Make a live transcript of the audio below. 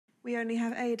We only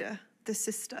have Ada, the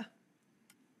sister.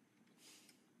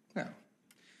 Well,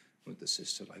 would the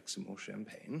sister like some more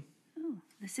champagne? Oh,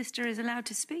 the sister is allowed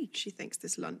to speak. She thinks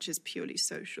this lunch is purely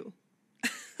social.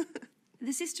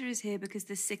 The sister is here because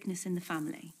there's sickness in the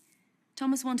family.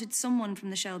 Thomas wanted someone from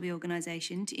the Shelby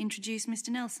organisation to introduce Mr.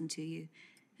 Nelson to you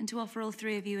and to offer all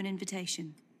three of you an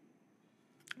invitation.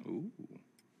 Ooh.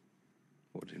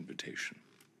 What invitation?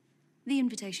 The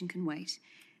invitation can wait.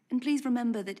 And please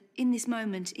remember that in this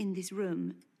moment, in this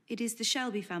room, it is the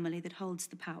Shelby family that holds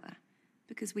the power,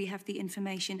 because we have the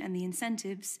information and the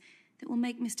incentives that will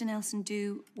make Mr. Nelson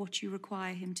do what you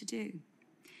require him to do.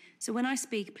 So when I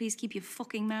speak, please keep your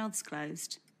fucking mouths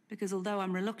closed, because although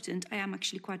I'm reluctant, I am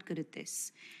actually quite good at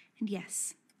this. And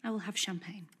yes, I will have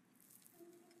champagne.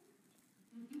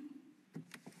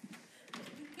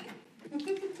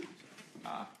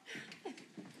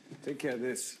 Take care of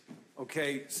this.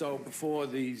 Okay, so before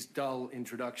these dull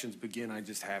introductions begin, I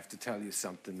just have to tell you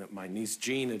something that my niece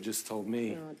Gina just told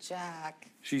me. Oh, Jack.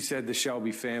 She said the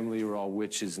Shelby family are all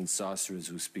witches and sorcerers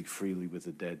who speak freely with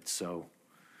the dead, so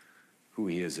who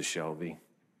is a Shelby?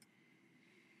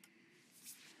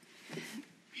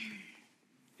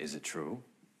 Is it true?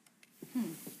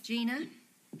 Gina?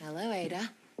 Hello, Ada.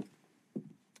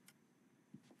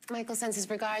 Michael sends his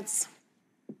regards.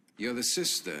 You're the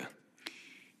sister.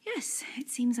 Yes, it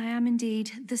seems I am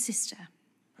indeed the sister.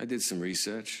 I did some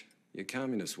research. You're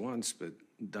communist once, but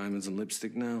diamonds and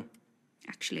lipstick now.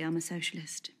 Actually, I'm a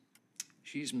socialist.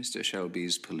 She's Mr.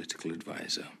 Shelby's political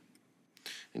advisor.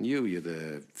 And you're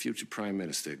the future Prime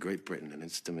Minister of Great Britain and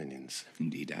its dominions.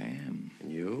 Indeed I am.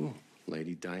 And you,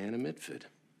 Lady Diana Mitford.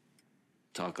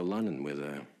 Talk of London with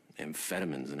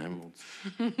amphetamines and emeralds.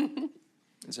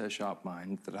 It's a sharp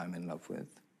mind that I'm in love with.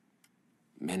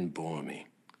 Men bore me.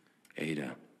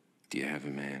 Ada, do you have a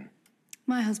man?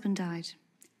 My husband died.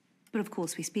 But of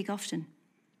course, we speak often.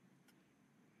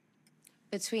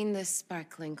 Between this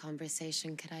sparkling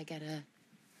conversation, could I get a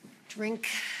drink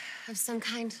of some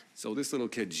kind? So this little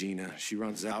kid, Gina, she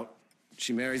runs out,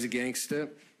 she marries a gangster,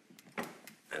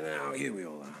 and now here we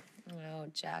all are. Oh,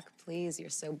 Jack, please, you're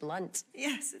so blunt.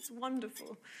 Yes, it's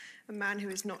wonderful. A man who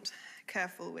is not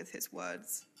careful with his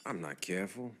words. I'm not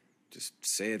careful. Just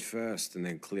say it first and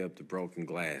then clear up the broken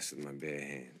glass with my bare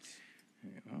hands.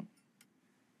 Yeah.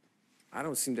 I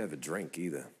don't seem to have a drink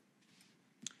either.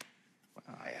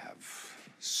 Well, I have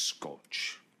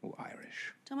Scotch or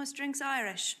Irish. Thomas drinks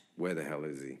Irish. Where the hell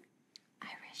is he?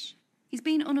 Irish. He's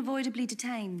been unavoidably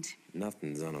detained.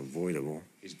 Nothing's unavoidable.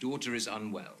 His daughter is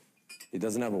unwell. He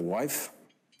doesn't have a wife?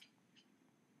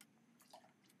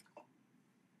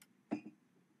 You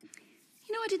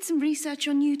know, I did some research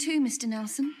on you too, Mr.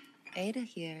 Nelson. Ada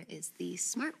here is the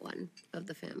smart one of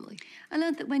the family. I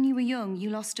learned that when you were young, you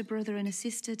lost a brother and a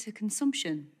sister to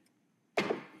consumption.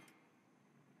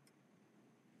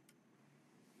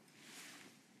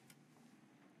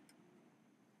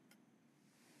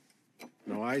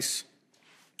 No ice?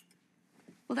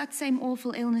 Well, that same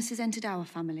awful illness has entered our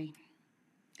family.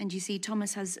 And you see,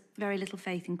 Thomas has very little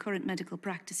faith in current medical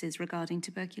practices regarding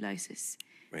tuberculosis.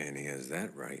 Man, he has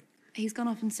that right. He's gone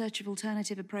off in search of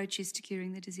alternative approaches to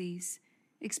curing the disease.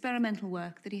 Experimental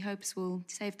work that he hopes will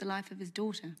save the life of his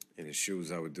daughter. In his shoes,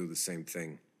 I would do the same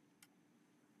thing.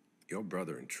 Your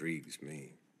brother intrigues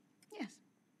me. Yes.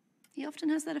 He often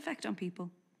has that effect on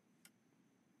people.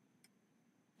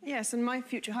 Yes, and my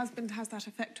future husband has that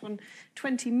effect on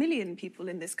 20 million people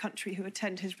in this country who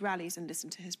attend his rallies and listen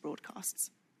to his broadcasts.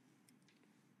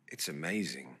 It's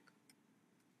amazing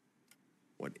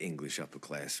what English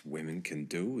upper-class women can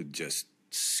do with just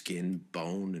skin,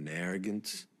 bone, and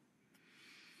arrogance.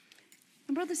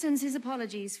 My brother sends his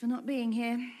apologies for not being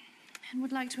here and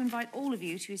would like to invite all of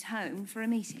you to his home for a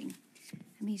meeting.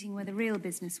 A meeting where the real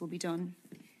business will be done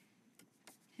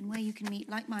and where you can meet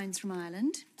like minds from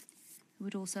Ireland who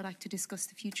would also like to discuss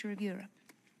the future of Europe.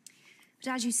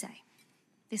 But as you say,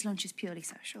 this lunch is purely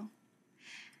social.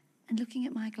 And looking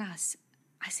at my glass,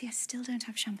 I see I still don't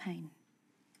have champagne.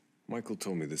 Michael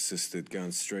told me the sister had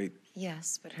gone straight.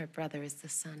 Yes, but her brother is the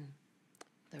sun.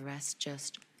 The rest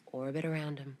just orbit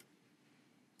around him.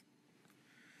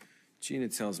 Gina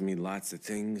tells me lots of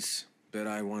things, but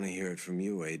I want to hear it from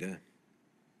you, Ada.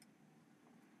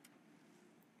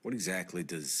 What exactly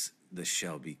does the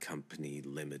Shelby Company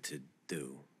Limited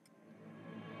do?